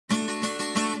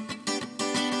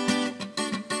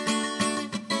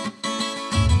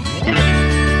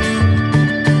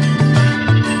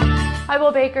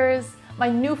Bowl bakers, my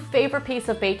new favorite piece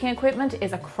of baking equipment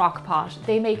is a crock pot.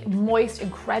 They make moist,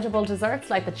 incredible desserts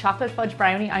like the chocolate fudge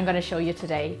brownie I'm going to show you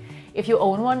today. If you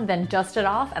own one, then dust it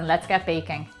off and let's get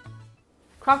baking.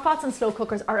 Crock pots and slow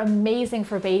cookers are amazing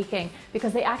for baking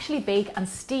because they actually bake and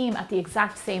steam at the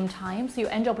exact same time, so you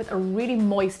end up with a really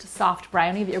moist, soft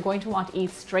brownie that you're going to want to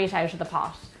eat straight out of the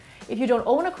pot. If you don't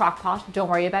own a crock pot, don't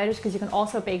worry about it because you can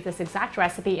also bake this exact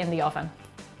recipe in the oven.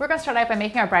 We're going to start out by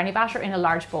making our brownie batter in a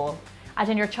large bowl. Add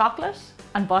in your chocolate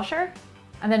and butter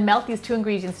and then melt these two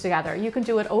ingredients together. You can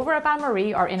do it over a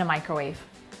bain-marie or in a microwave.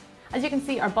 As you can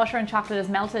see, our butter and chocolate is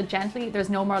melted gently, there's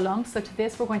no more lumps, so to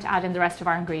this we're going to add in the rest of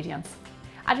our ingredients.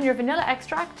 Add in your vanilla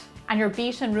extract and your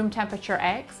beaten room temperature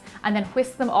eggs and then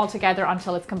whisk them all together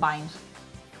until it's combined.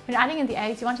 When adding in the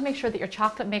eggs, you want to make sure that your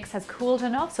chocolate mix has cooled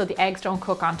enough so the eggs don't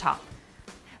cook on top.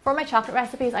 For my chocolate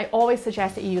recipes, I always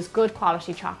suggest that you use good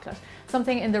quality chocolate,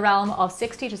 something in the realm of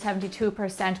 60 to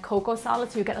 72% cocoa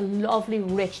solid, so you get a lovely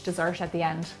rich dessert at the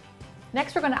end.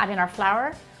 Next we're going to add in our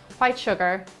flour, white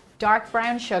sugar, dark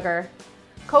brown sugar,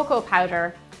 cocoa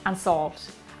powder and salt,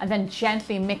 and then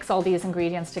gently mix all these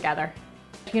ingredients together.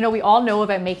 You know, we all know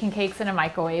about making cakes in a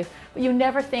microwave, but you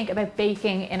never think about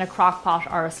baking in a crock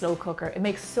pot or a slow cooker. It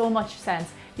makes so much sense.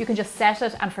 You can just set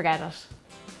it and forget it.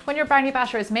 When your brownie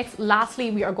batter is mixed, lastly,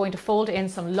 we are going to fold in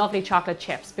some lovely chocolate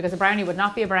chips because a brownie would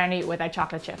not be a brownie without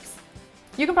chocolate chips.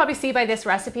 You can probably see by this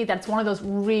recipe that it's one of those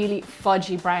really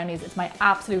fudgy brownies. It's my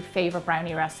absolute favorite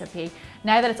brownie recipe.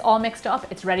 Now that it's all mixed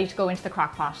up, it's ready to go into the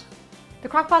crock pot. The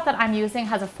crock pot that I'm using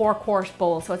has a 4-quart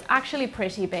bowl, so it's actually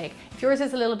pretty big. If yours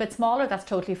is a little bit smaller, that's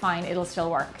totally fine, it'll still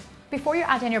work. Before you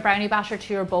add in your brownie batter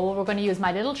to your bowl, we're going to use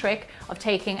my little trick of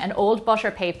taking an old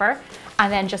butter paper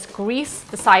and then just grease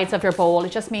the sides of your bowl.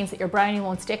 It just means that your brownie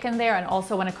won't stick in there, and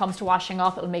also when it comes to washing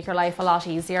up, it'll make your life a lot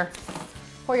easier.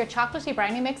 Pour your chocolatey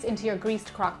brownie mix into your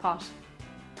greased crock pot.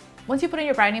 Once you put in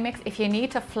your brownie mix, if you need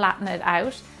to flatten it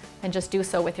out, then just do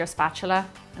so with your spatula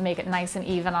and make it nice and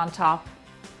even on top.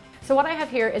 So what I have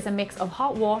here is a mix of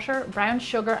hot water, brown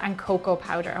sugar and cocoa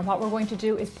powder, and what we're going to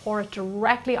do is pour it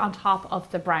directly on top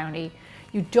of the brownie.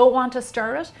 You don't want to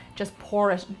stir it, just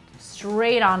pour it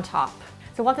straight on top.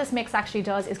 So what this mix actually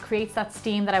does is creates that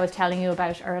steam that I was telling you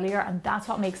about earlier, and that's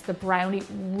what makes the brownie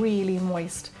really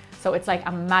moist. So it's like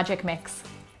a magic mix.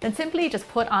 Then simply just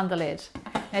put on the lid.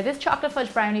 Now this chocolate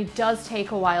fudge brownie does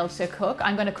take a while to cook.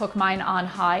 I'm going to cook mine on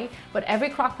high, but every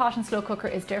crock pot and slow cooker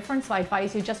is different, so I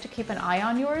advise you just to keep an eye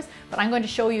on yours, but I'm going to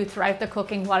show you throughout the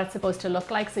cooking what it's supposed to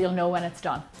look like so you'll know when it's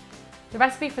done. The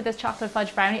recipe for this chocolate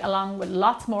fudge brownie, along with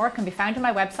lots more, can be found on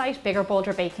my website,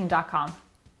 biggerbolderbaking.com.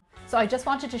 So I just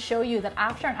wanted to show you that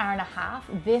after an hour and a half,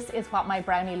 this is what my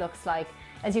brownie looks like.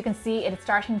 As you can see, it's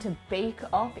starting to bake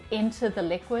up into the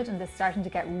liquid and it's starting to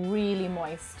get really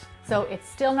moist. So it's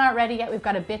still not ready yet, we've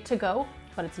got a bit to go,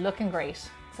 but it's looking great.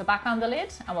 So back on the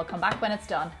lid and we'll come back when it's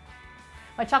done.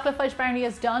 My chocolate fudge brownie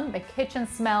is done. The kitchen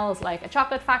smells like a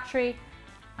chocolate factory,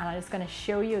 and I'm just going to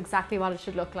show you exactly what it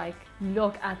should look like.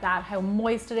 Look at that, how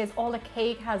moist it is. All the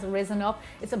cake has risen up.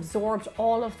 It's absorbed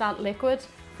all of that liquid.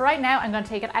 For right now, I'm going to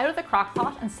take it out of the crock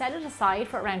pot and set it aside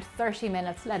for around 30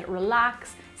 minutes. Let it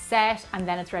relax, set, and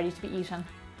then it's ready to be eaten.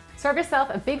 Serve yourself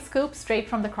a big scoop straight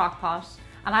from the crock pot,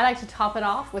 and I like to top it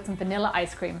off with some vanilla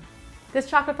ice cream. This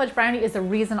chocolate fudge brownie is the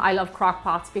reason I love crock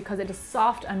pots, because it is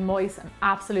soft and moist and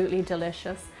absolutely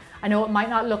delicious. I know it might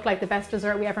not look like the best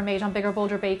dessert we ever made on Bigger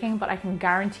Bolder Baking, but I can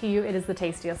guarantee you it is the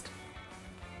tastiest.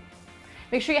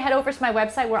 Make sure you head over to my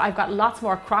website where I've got lots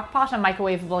more crock pot and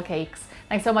microwavable cakes.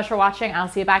 Thanks so much for watching, and I'll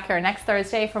see you back here next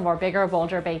Thursday for more Bigger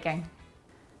Bolder Baking.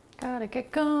 Gotta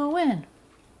get going.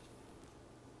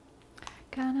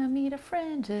 Gonna meet a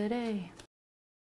friend today.